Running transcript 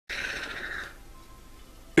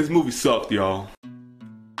This movie sucked, y'all.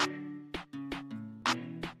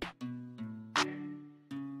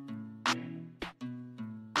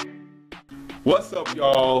 What's up,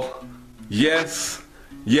 y'all? Yes,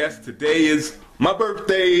 today is my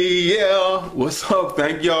birthday, yeah. What's up?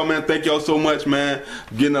 Thank y'all, man. Thank y'all so much, man.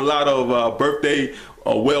 I'm getting a lot of birthday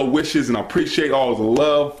well wishes, and I appreciate all the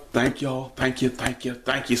love. Thank y'all. Thank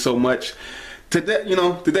you so much. Today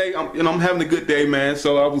I'm having a good day, man.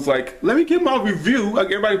 So I was like, let me give my review. Like,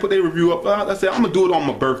 everybody put their review up. I said, I'm gonna do it on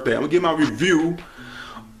my birthday. I'm gonna give my review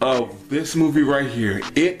of this movie right here,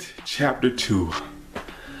 It Chapter 2.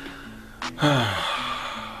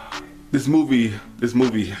 This movie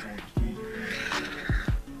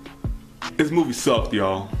sucked,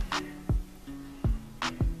 y'all.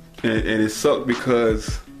 And it sucked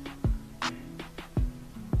because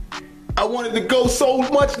I wanted to go so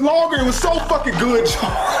much longer. It was so fucking good, y'all.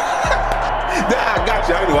 I got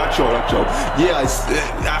you. I know. I chose. Yeah,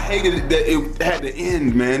 I hated it that it had to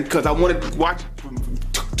end, man, because I wanted to watch it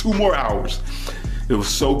for 2 more hours. It was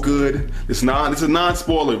so good. It's a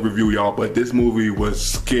non-spoiler review, y'all, but this movie was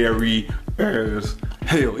scary as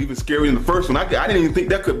hell. Even scarier than the first one. I didn't even think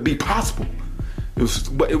that could be possible.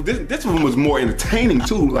 This one was more entertaining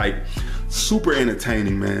too, like super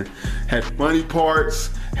entertaining, man. Had funny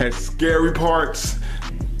parts, had scary parts,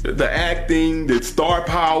 the acting, the star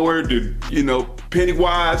power, the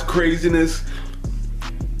Pennywise craziness.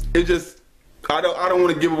 It just, I don't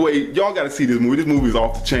want to give away. Y'all got to see this movie. This movie is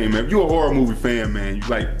off the chain, man. If you're a horror movie fan, man, you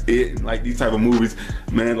like it, and like these type of movies,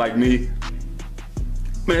 man, like me.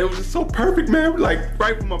 Man, it was just so perfect, man. Like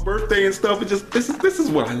right for my birthday and stuff. It just this is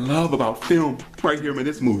what I love about film right here, man.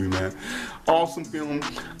 This movie, man, awesome film.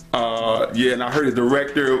 Yeah, and I heard the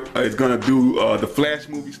director is gonna do the Flash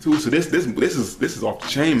movies too. So this is off the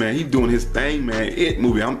chain, man. He's doing his thing, man. It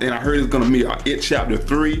movie, and I heard it's gonna be It Chapter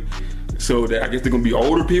 3. So that I guess they're gonna be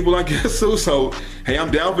older people, I guess. So hey,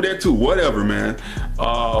 I'm down for that too. Whatever, man.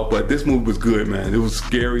 But this movie was good, man. It was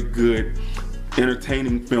scary, good,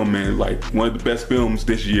 entertaining film, man. Like one of the best films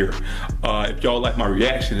this year. If y'all like my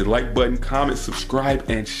reaction, hit the like button, comment, subscribe,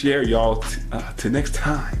 and share, y'all. Till next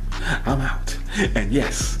time, I'm out. And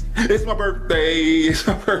yes, it's my birthday. It's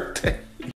my birthday.